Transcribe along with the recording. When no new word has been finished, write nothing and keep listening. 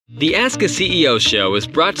The Ask a CEO show is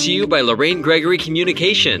brought to you by Lorraine Gregory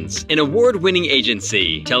Communications, an award-winning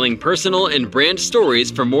agency telling personal and brand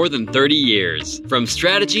stories for more than 30 years. From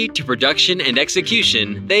strategy to production and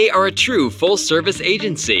execution, they are a true full-service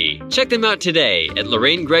agency. Check them out today at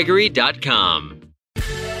lorrainegregory.com.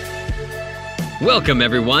 Welcome,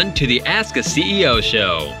 everyone, to the Ask a CEO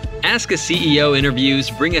show. Ask a CEO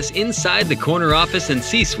interviews bring us inside the corner office and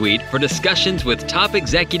C-suite for discussions with top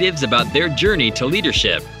executives about their journey to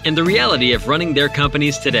leadership and the reality of running their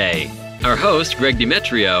companies today. Our host, Greg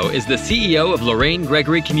Demetrio, is the CEO of Lorraine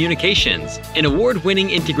Gregory Communications, an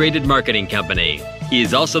award-winning integrated marketing company. He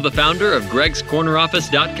is also the founder of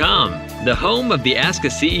Greg'sCornerOffice.com, the home of the Ask a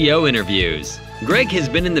CEO interviews. Greg has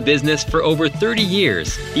been in the business for over 30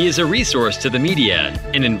 years. He is a resource to the media,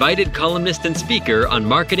 an invited columnist and speaker on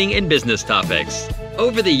marketing and business topics.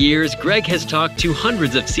 Over the years, Greg has talked to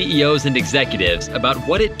hundreds of CEOs and executives about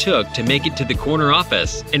what it took to make it to the corner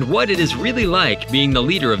office and what it is really like being the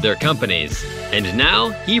leader of their companies. And now,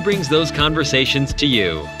 he brings those conversations to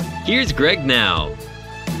you. Here's Greg now.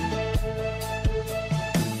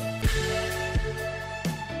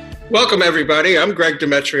 Welcome, everybody. I'm Greg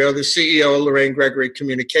Demetrio, the CEO of Lorraine Gregory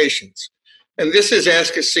Communications. And this is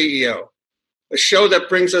Ask a CEO, a show that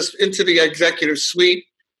brings us into the executive suite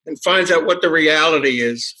and finds out what the reality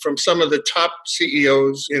is from some of the top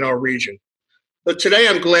CEOs in our region. But today,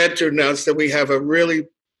 I'm glad to announce that we have a really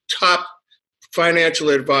top financial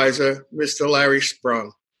advisor, Mr. Larry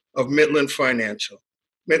Sprung of Midland Financial.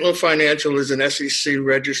 Midland Financial is an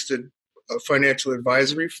SEC-registered financial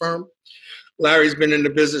advisory firm. Larry's been in the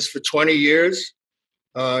business for 20 years.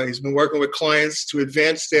 He's been working with clients to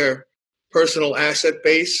advance their personal asset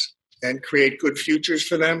base and create good futures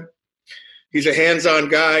for them. He's a hands-on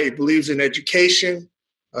guy. He believes in education.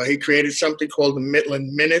 He created something called the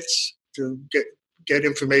Midland Minutes to get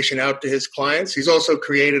information out to his clients. He's also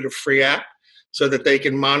created a free app so that they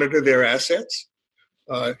can monitor their assets.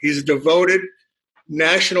 He's a devoted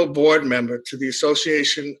national board member to the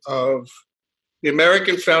Association of the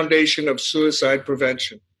American Foundation of Suicide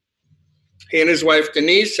Prevention. He and his wife,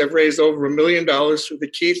 Denise, have raised over $1 million through the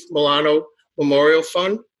Keith Milano Memorial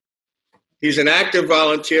Fund. He's an active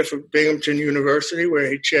volunteer for Binghamton University,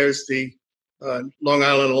 where he chairs the Long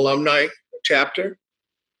Island Alumni Chapter.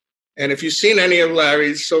 And if you've seen any of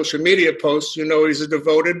Larry's social media posts, you know he's a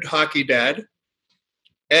devoted hockey dad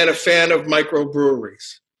and a fan of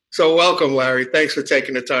microbreweries. So welcome, Larry. Thanks for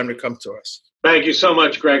taking the time to come to us. Thank you so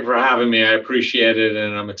much, Greg, for having me. I appreciate it,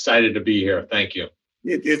 and I'm excited to be here. Thank you.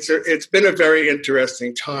 It's been a very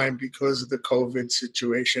interesting time because of the COVID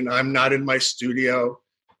situation. I'm not in my studio.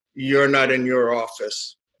 You're not in your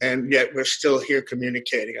office, and yet we're still here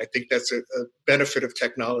communicating. I think that's a benefit of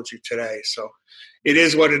technology today. So it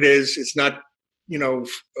is what it is. It's not,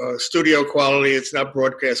 studio quality. It's not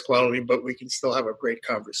broadcast quality, but we can still have a great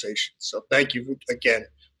conversation. So thank you again.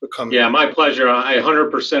 Yeah, my pleasure. I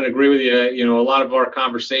 100% agree with you. A lot of our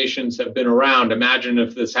conversations have been around. Imagine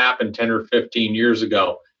if this happened 10 or 15 years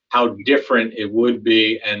ago, how different it would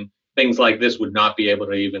be, and things like this would not be able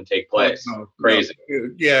to even take place. Crazy. No.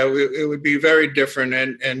 Yeah, it would be very different.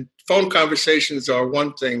 And phone conversations are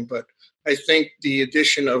one thing, but I think the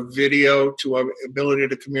addition of video to our ability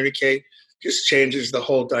to communicate just changes the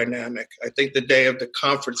whole dynamic. I think the day of the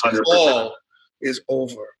conference 100%. Call is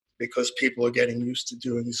over, because people are getting used to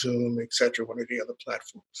doing Zoom, et cetera, one of the other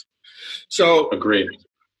platforms. So agreed.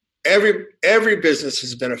 Every business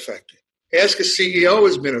has been affected. Ask a CEO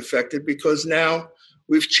has been affected because now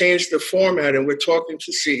we've changed the format and we're talking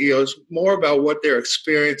to CEOs more about what their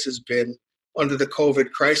experience has been under the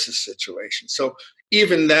COVID crisis situation. So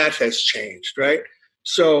even that has changed, right?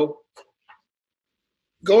 So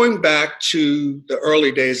going back to the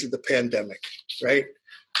early days of the pandemic, right?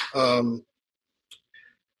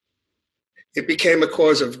 It became a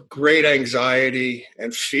cause of great anxiety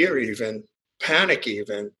and fear, even panic,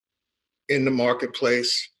 even in the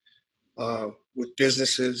marketplace, with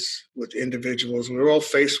businesses, with individuals. We were all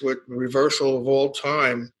faced with the reversal of all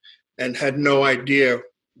time and had no idea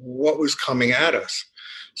what was coming at us.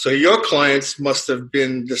 So your clients must have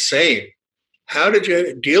been the same. How did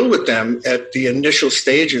you deal with them at the initial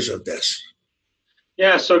stages of this?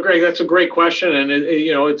 Yeah, so Greg, that's a great question, and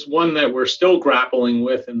it's one that we're still grappling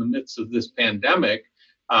with in the midst of this pandemic.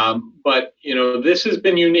 But this has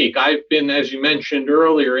been unique. I've been, as you mentioned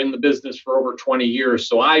earlier, in the business for over 20 years,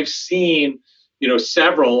 so I've seen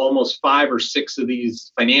several, almost 5 or 6 of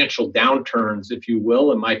these financial downturns, if you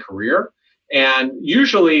will, in my career, and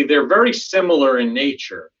usually they're very similar in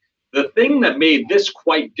nature. The thing that made this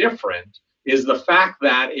quite different is the fact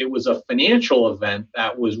that it was a financial event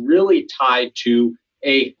that was really tied to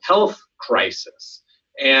a health crisis.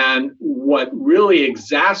 And what really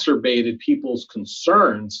exacerbated people's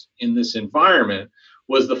concerns in this environment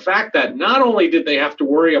was the fact that not only did they have to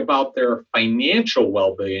worry about their financial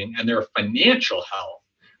well-being and their financial health,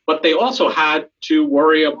 but they also had to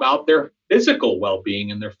worry about their physical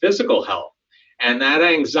well-being and their physical health. And that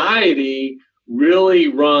anxiety really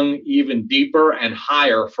rung even deeper and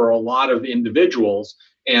higher for a lot of individuals.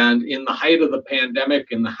 And in the height of the pandemic,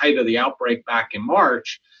 in the height of the outbreak back in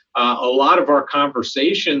March, a lot of our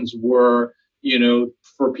conversations were,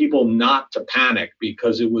 for people not to panic,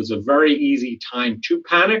 because it was a very easy time to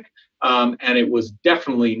panic, and it was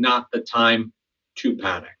definitely not the time to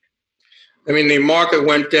panic. I mean, the market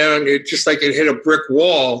went down, it just like it hit a brick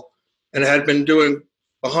wall, and it had been doing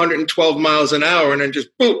 112 miles an hour, and then just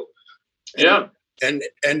boom. Yeah. And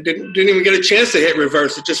didn't even get a chance to hit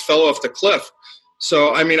reverse. It just fell off the cliff.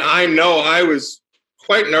 So, I mean, I know I was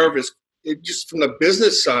quite nervous just from the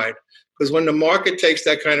business side, because when the market takes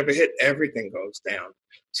that kind of a hit, everything goes down.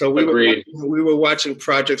 So we were watching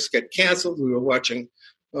projects get canceled. We were watching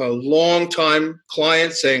long-time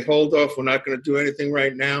clients saying, hold off, we're not going to do anything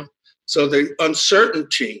right now. So the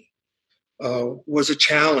uncertainty was a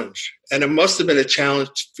challenge. And it must have been a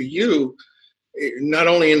challenge for you, not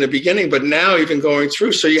only in the beginning, but now even going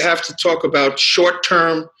through. So you have to talk about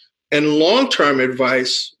short-term and long-term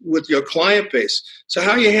advice with your client base. So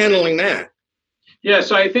how are you handling that? Yeah,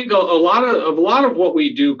 so I think a lot of what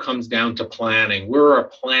we do comes down to planning. We're a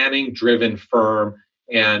planning-driven firm,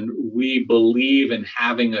 and we believe in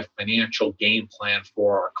having a financial game plan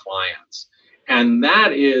for our clients. And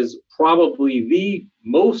that is probably the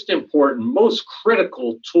most important, most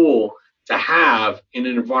critical tool to have in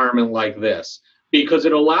an environment like this, because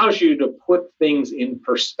it allows you to put things in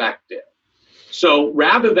perspective. So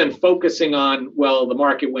rather than focusing on, well, the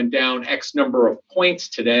market went down X number of points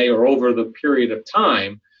today or over the period of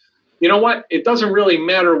time, you know what? It doesn't really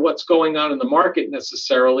matter what's going on in the market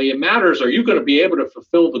necessarily. It matters, are you going to be able to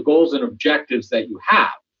fulfill the goals and objectives that you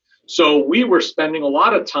have? So we were spending a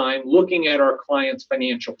lot of time looking at our clients'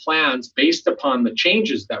 financial plans based upon the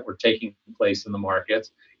changes that were taking place in the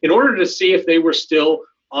markets in order to see if they were still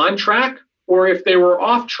on track or if they were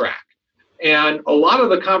off track. And a lot of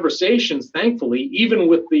the conversations, thankfully, even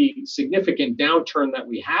with the significant downturn that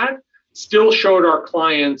we had, still showed our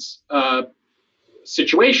clients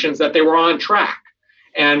situations that they were on track.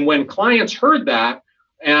 And when clients heard that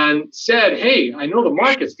and said, hey, I know the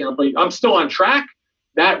market's down, but I'm still on track,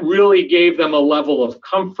 that really gave them a level of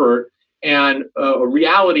comfort and a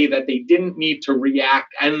reality that they didn't need to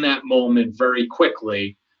react in that moment very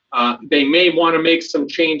quickly. They may want to make some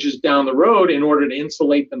changes down the road in order to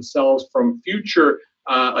insulate themselves from future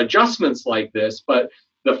adjustments like this. But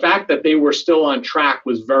the fact that they were still on track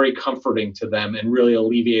was very comforting to them and really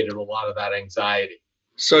alleviated a lot of that anxiety.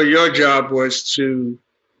 So your job was to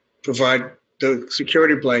provide the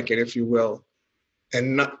security blanket, if you will,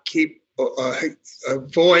 and not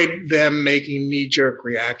avoid them making knee-jerk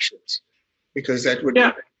reactions, because that would be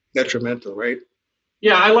detrimental, right?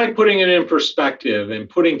 Yeah, I like putting it in perspective and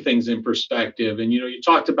putting things in perspective. And, you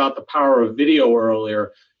talked about the power of video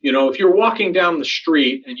earlier. If you're walking down the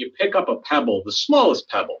street and you pick up a pebble, the smallest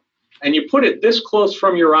pebble, and you put it this close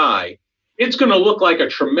from your eye, it's going to look like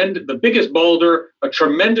the biggest boulder, a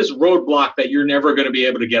tremendous roadblock that you're never going to be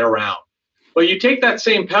able to get around. But you take that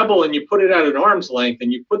same pebble and you put it at an arm's length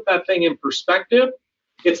and you put that thing in perspective,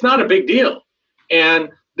 it's not a big deal. And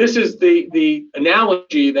this is the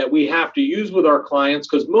analogy that we have to use with our clients,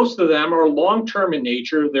 because most of them are long-term in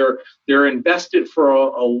nature. They're invested for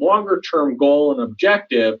a longer-term goal and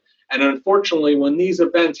objective. And unfortunately, when these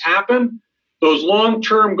events happen, those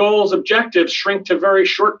long-term goals, objectives shrink to very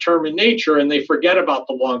short-term in nature, and they forget about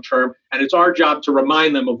the long-term. And it's our job to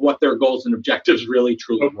remind them of what their goals and objectives really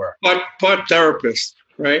truly were. Part therapist,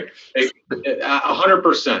 right?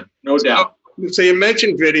 100%, no doubt. So you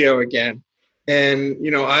mentioned video again. And,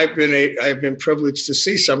 I've been privileged to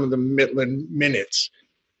see some of the Midland Minutes.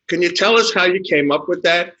 Can you tell us how you came up with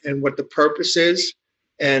that and what the purpose is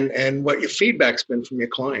and what your feedback's been from your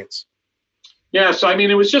clients? Yeah, so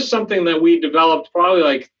it was just something that we developed probably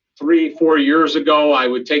like 3-4 years ago. I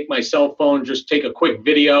would take my cell phone, just take a quick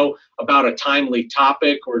video about a timely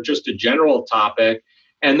topic or just a general topic.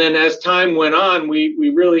 And then as time went on,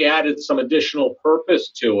 we really added some additional purpose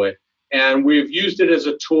to it. And we've used it as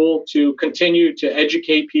a tool to continue to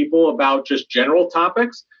educate people about just general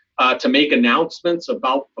topics, to make announcements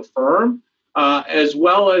about the firm, as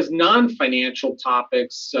well as non-financial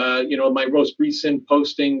topics. My most recent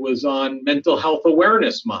posting was on Mental Health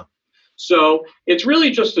Awareness Month. So it's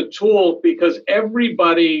really just a tool because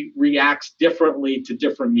everybody reacts differently to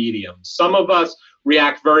different mediums. Some of us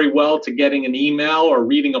react very well to getting an email or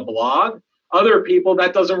reading a blog. Other people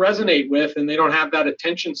that doesn't resonate with, and they don't have that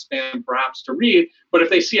attention span perhaps to read. But if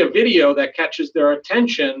they see a video that catches their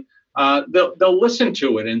attention, they'll listen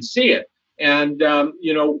to it and see it. And the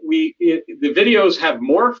videos have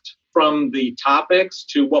morphed from the topics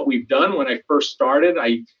to what we've done. When I first started,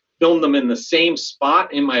 I filmed them in the same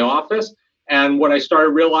spot in my office. And what I started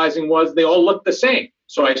realizing was they all look the same.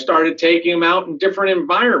 So I started taking them out in different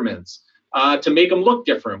environments to make them look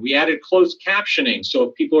different. We added closed captioning. So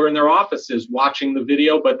if people are in their offices watching the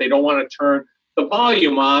video, but they don't want to turn the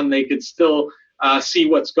volume on, they could still see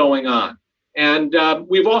what's going on. And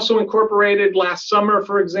we've also incorporated last summer,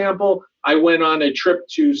 for example, I went on a trip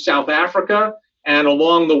to South Africa. And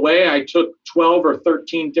along the way, I took 12 or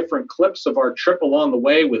 13 different clips of our trip along the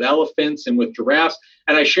way with elephants and with giraffes.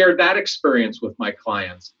 And I shared that experience with my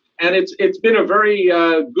clients. And it's been a very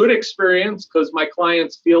good experience because my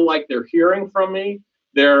clients feel like they're hearing from me.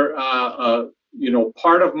 They're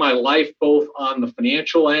part of my life, both on the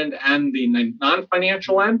financial end and the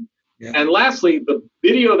non-financial end. Yeah. And lastly, the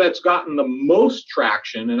video that's gotten the most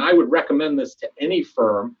traction, and I would recommend this to any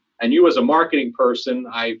firm, and you as a marketing person,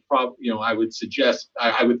 I would suggest,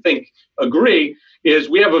 I would think, agree,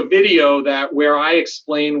 is we have a video where I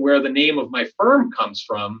explain where the name of my firm comes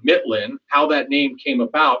from, Mitlin, how that name came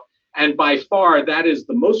about. And by far, that is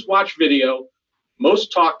the most watched video,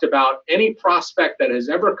 most talked about. Any prospect that has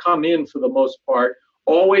ever come in, for the most part,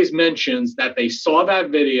 always mentions that they saw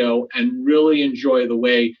that video and really enjoy the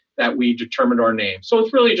way that we determined our name. So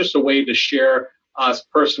it's really just a way to share us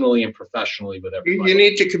personally and professionally with everybody. You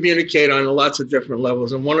need to communicate on lots of different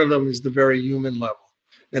levels, and one of them is the very human level.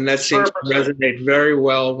 And that seems 100%. To resonate very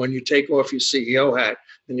well when you take off your CEO hat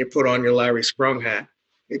and you put on your Larry Sprung hat.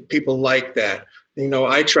 People like that.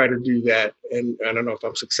 I try to do that, and I don't know if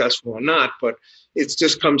I'm successful or not, but it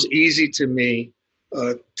just comes easy to me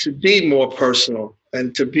to be more personal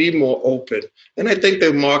and to be more open. And I think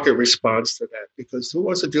the market responds to that, because who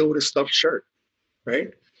wants to deal with a stuffed shirt,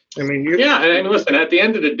 right? I mean, listen, at the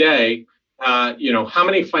end of the day, how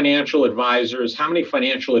many financial advisors, how many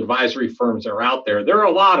financial advisory firms are out there? There are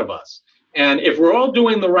a lot of us. And if we're all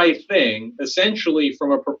doing the right thing, essentially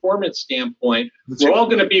from a performance standpoint, we're all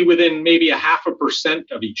going to be within maybe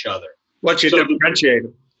 0.5% of each other. What's your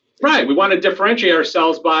differentiator? Right. We want to differentiate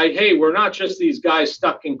ourselves by, hey, we're not just these guys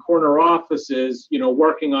stuck in corner offices,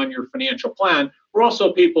 working on your financial plan. We're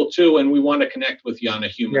also people too, and we want to connect with you on a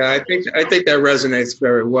human level. I think that resonates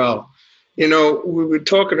very well. We were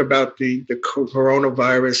talking about the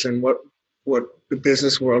coronavirus and what the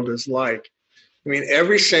business world is like. I mean,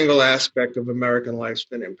 every single aspect of American life's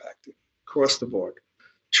been impacted across the board.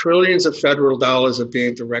 Trillions of federal dollars are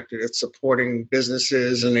being directed at supporting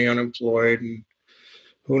businesses and the unemployed, and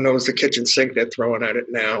who knows the kitchen sink they're throwing at it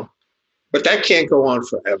now. But that can't go on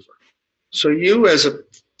forever. So you, as a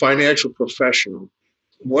financial professional,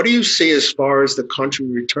 what do you see as far as the country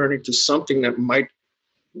returning to something that might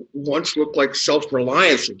once look like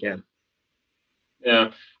self-reliance again?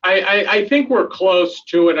 Yeah, I think we're close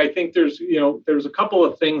to it. I think there's a couple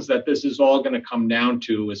of things that this is all going to come down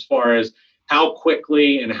to as far as how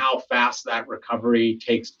quickly and how fast that recovery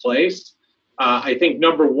takes place. I think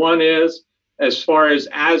number one is, as far as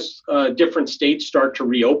different states start to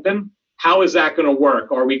reopen, how is that going to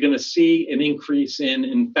work? Are we going to see an increase in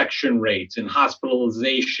infection rates, in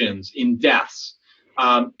hospitalizations, in deaths?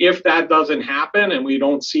 If that doesn't happen and we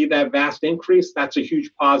don't see that vast increase, that's a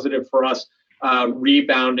huge positive for us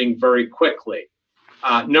rebounding very quickly.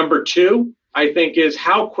 Number two, I think, is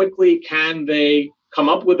how quickly can they come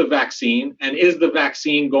up with a vaccine, and is the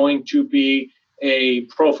vaccine going to be a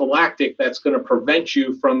prophylactic that's going to prevent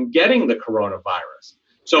you from getting the coronavirus?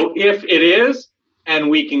 So if it is, and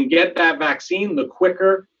we can get that vaccine, the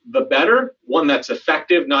quicker, the better, one that's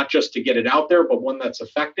effective, not just to get it out there, but one that's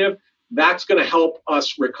effective, that's going to help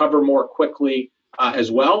us recover more quickly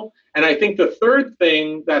as well. And I think the third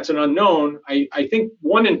thing that's an unknown, I think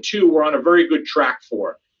 1 and 2 we're on a very good track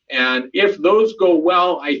for. And if those go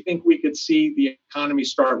well, I think we could see the economy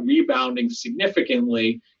start rebounding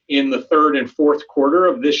significantly in the 3rd and 4th quarter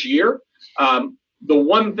of this year. The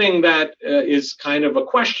one thing that is kind of a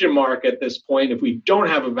question mark at this point, if we don't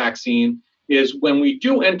have a vaccine, is when we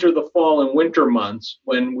do enter the fall and winter months,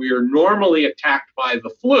 when we are normally attacked by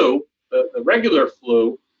the flu, the regular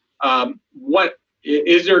flu, what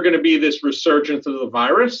is there going to be this resurgence of the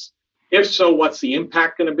virus? If so, what's the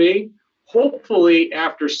impact going to be? Hopefully,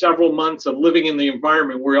 after several months of living in the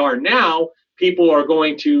environment we are now, people are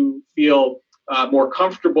going to feel more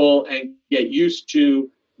comfortable and get used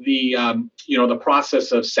to the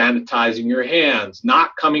process of sanitizing your hands,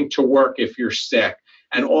 not coming to work if you're sick,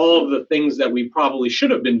 and all of the things that we probably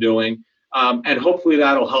should have been doing. And hopefully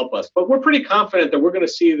that'll help us. But we're pretty confident that we're going to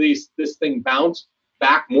see this thing bounce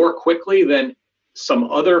back more quickly than some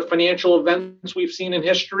other financial events we've seen in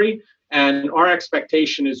history. And our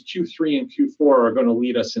expectation is Q3 and Q4 are going to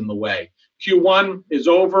lead us in the way. Q1 is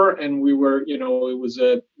over, and we were, it was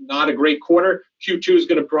not a great quarter. Q2 is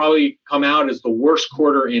going to probably come out as the worst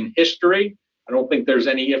quarter in history. I don't think there's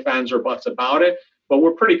any ifs, ands, or buts about it, but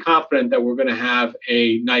we're pretty confident that we're going to have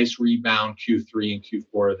a nice rebound Q3 and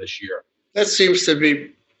Q4 this year. That seems to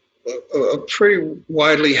be a pretty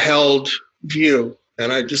widely held view,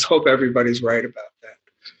 and I just hope everybody's right about that.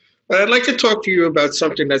 But I'd like to talk to you about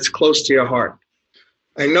something that's close to your heart.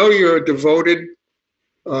 I know you're a devoted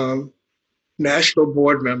national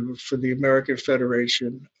board member for the American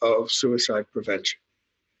Federation of Suicide Prevention.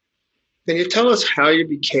 Can you tell us how you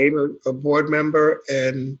became a board member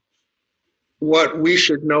and what we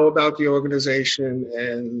should know about the organization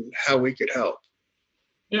and how we could help?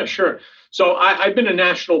 Yeah, sure. So I've been a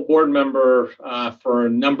national board member for a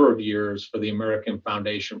number of years for the American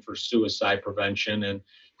Foundation for Suicide Prevention. And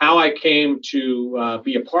how I came to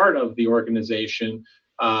be a part of the organization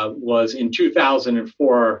was in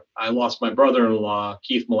 2004. I lost my brother-in-law,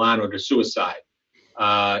 Keith Milano, to suicide.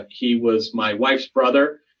 He was my wife's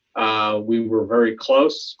brother. We were very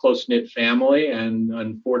close-knit family, and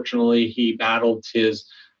unfortunately, he battled his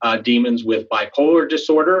demons with bipolar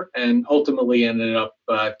disorder and ultimately ended up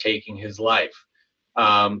taking his life.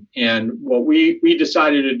 And what we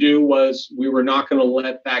decided to do was we were not going to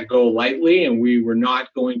let that go lightly, and we were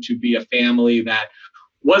not going to be a family that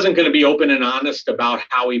wasn't going to be open and honest about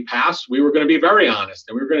how he passed. We were going to be very honest,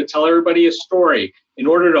 and we were going to tell everybody his story in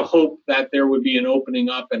order to hope that there would be an opening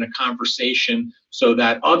up and a conversation so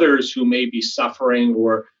that others who may be suffering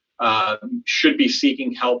or should be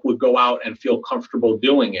seeking help would go out and feel comfortable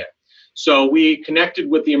doing it. So we connected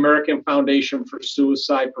with the American Foundation for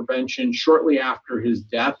Suicide Prevention shortly after his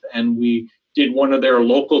death, and we did one of their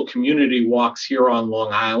local community walks here on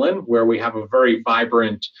Long Island, where we have a very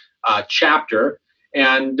vibrant chapter.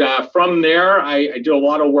 And from there, I did a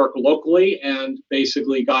lot of work locally and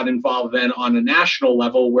basically got involved then on a national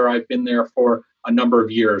level, where I've been there for a number of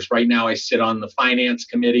years. Right now, I sit on the finance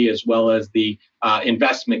committee as well as the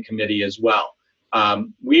investment committee as well.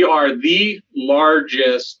 We are the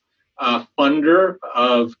largest funder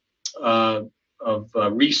of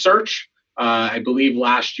research. I believe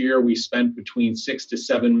last year we spent between $6 to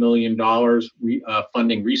 $7 million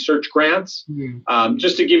funding research grants. Mm-hmm.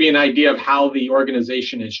 Just to give you an idea of how the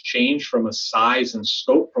organization has changed from a size and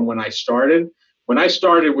scope from when I started. When I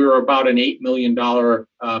started, we were about an $8 million.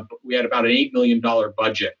 We had about an $8 million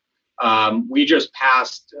budget. We just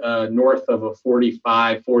passed north of a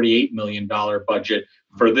 $48 million budget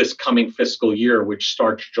for this coming fiscal year, which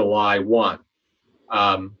starts July 1.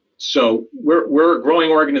 So we're a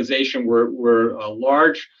growing organization. We're a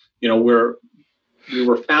large, we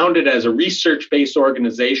were founded as a research-based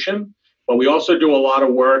organization, but we also do a lot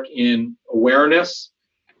of work in awareness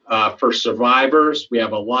for survivors. We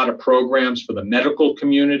have a lot of programs for the medical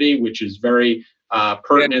community, which is very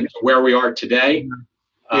pertinent to where we are today.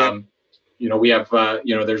 We have,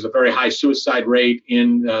 there's a very high suicide rate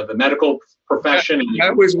in the medical profession.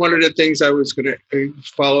 That was one of the things I was going to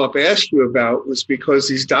follow up, ask you about, was because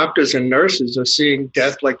these doctors and nurses are seeing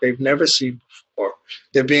death like they've never seen before.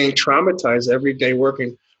 They're being traumatized every day,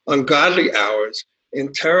 working ungodly hours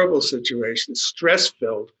in terrible situations,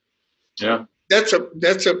 stress-filled. Yeah. That's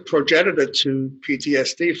a progenitor to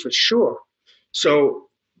PTSD for sure. So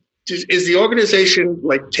is the organization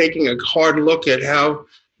like taking a hard look at how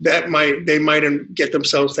they might get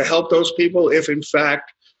themselves to help those people if in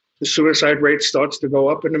fact the suicide rate starts to go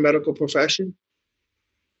up in the medical profession?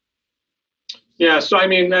 Yeah, so I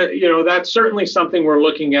mean, that's certainly something we're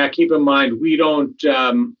looking at. Keep in mind, we don't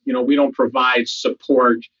provide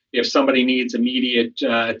support if somebody needs immediate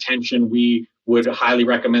attention. We would highly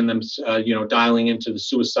recommend them, dialing into the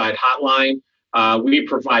suicide hotline. We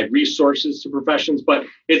provide resources to professions, but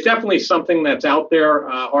it's definitely something that's out there.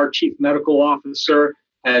 Our chief medical officer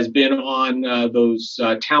has been on those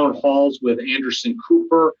town halls with Anderson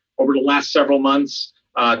Cooper over the last several months,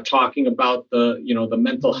 talking about the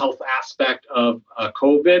mental health aspect of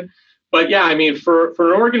COVID. But yeah, I mean, for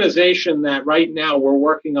an organization that right now we're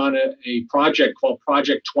working on a project called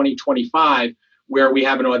Project 2025, where we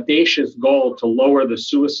have an audacious goal to lower the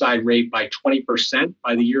suicide rate by 20%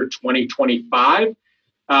 by the year 2025.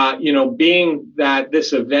 Being that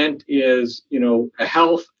this event is, a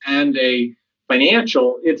health and a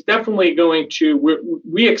financial, it's definitely going to,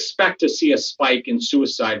 we expect to see a spike in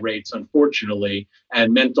suicide rates, unfortunately,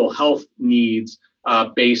 and mental health needs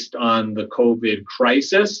based on the COVID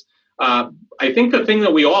crisis. I think the thing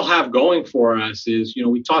that we all have going for us is,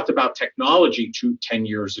 we talked about technology 10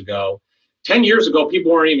 years ago. 10 years ago,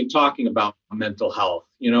 people weren't even talking about mental health.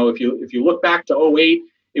 If you look back to 2008,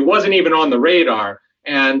 it wasn't even on the radar.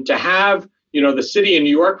 And to have, the city of New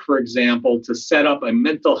York, for example, to set up a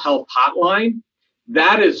mental health hotline,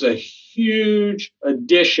 that is a huge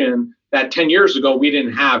addition that 10 years ago we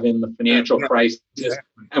didn't have in the financial crisis,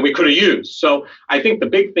 and we could have used. So I think the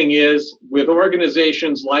big thing is with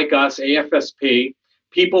organizations like us, AFSP,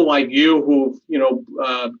 people like you who've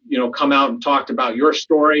come out and talked about your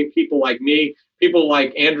story, people like me, people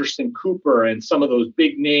like Anderson Cooper and some of those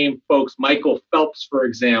big name folks, Michael Phelps, for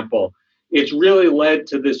example. It's really led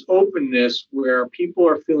to this openness where people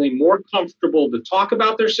are feeling more comfortable to talk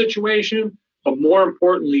about their situation, but more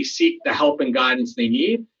importantly, seek the help and guidance they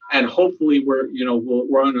need. And hopefully we're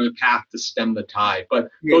on a path to stem the tide. But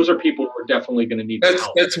those are people who are definitely going to need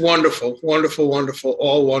help. That's wonderful, wonderful, wonderful,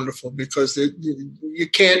 all wonderful, because you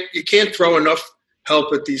can't throw enough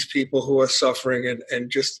help at these people who are suffering,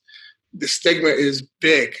 and just the stigma is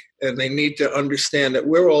big, and they need to understand that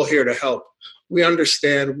we're all here to help. We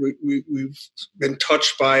understand, we've been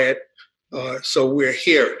touched by it. So we're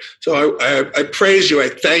here. So I praise you. I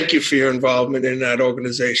thank you for your involvement in that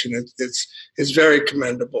organization. It's very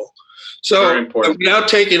commendable. So without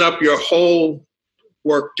taking up your whole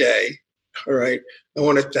work day, all right, I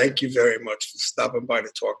want to thank you very much for stopping by to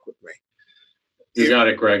talk with me. You got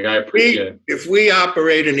it, Greg. I appreciate it. If we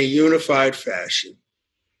operate in a unified fashion,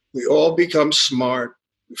 we all become smart,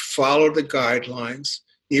 we follow the guidelines.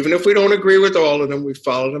 Even if we don't agree with all of them, we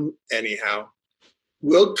follow them anyhow.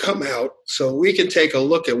 We'll come out so we can take a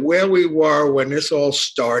look at where we were when this all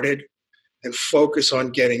started and focus on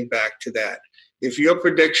getting back to that. If your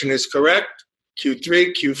prediction is correct,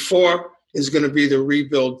 Q3, Q4 is going to be the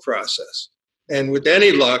rebuild process. And with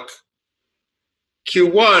any luck,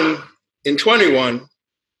 Q1 in 21,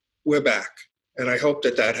 we're back. And I hope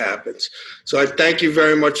that happens. So I thank you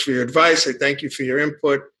very much for your advice. I thank you for your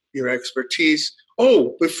input, your expertise.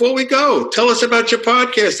 Oh, before we go, tell us about your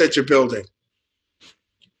podcast that you're building.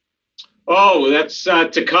 Oh, that's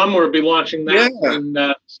to come. We'll be launching that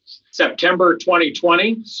in September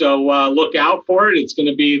 2020. So look out for it. It's going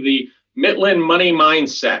to be the Midland Money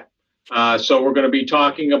Mindset. So we're going to be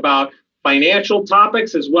talking about financial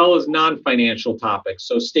topics as well as non-financial topics.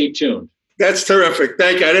 So stay tuned. That's terrific.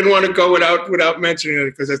 Thank you. I didn't want to go without mentioning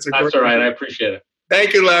it because that's all right. I appreciate it.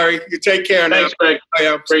 Thank you, Larry. You take care now. Thanks, Greg.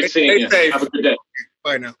 Great seeing you. Safe. Have a good day.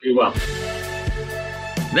 Bye now. Be well.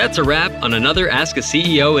 That's a wrap on another Ask a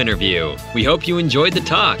CEO interview. We hope you enjoyed the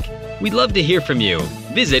talk. We'd love to hear from you.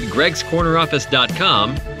 Visit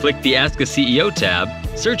gregscorneroffice.com, click the Ask a CEO tab,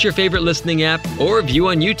 search your favorite listening app, or view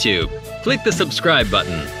on YouTube. Click the subscribe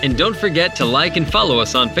button, and don't forget to like and follow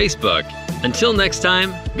us on Facebook. Until next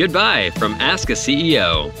time, goodbye from Ask a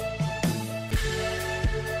CEO.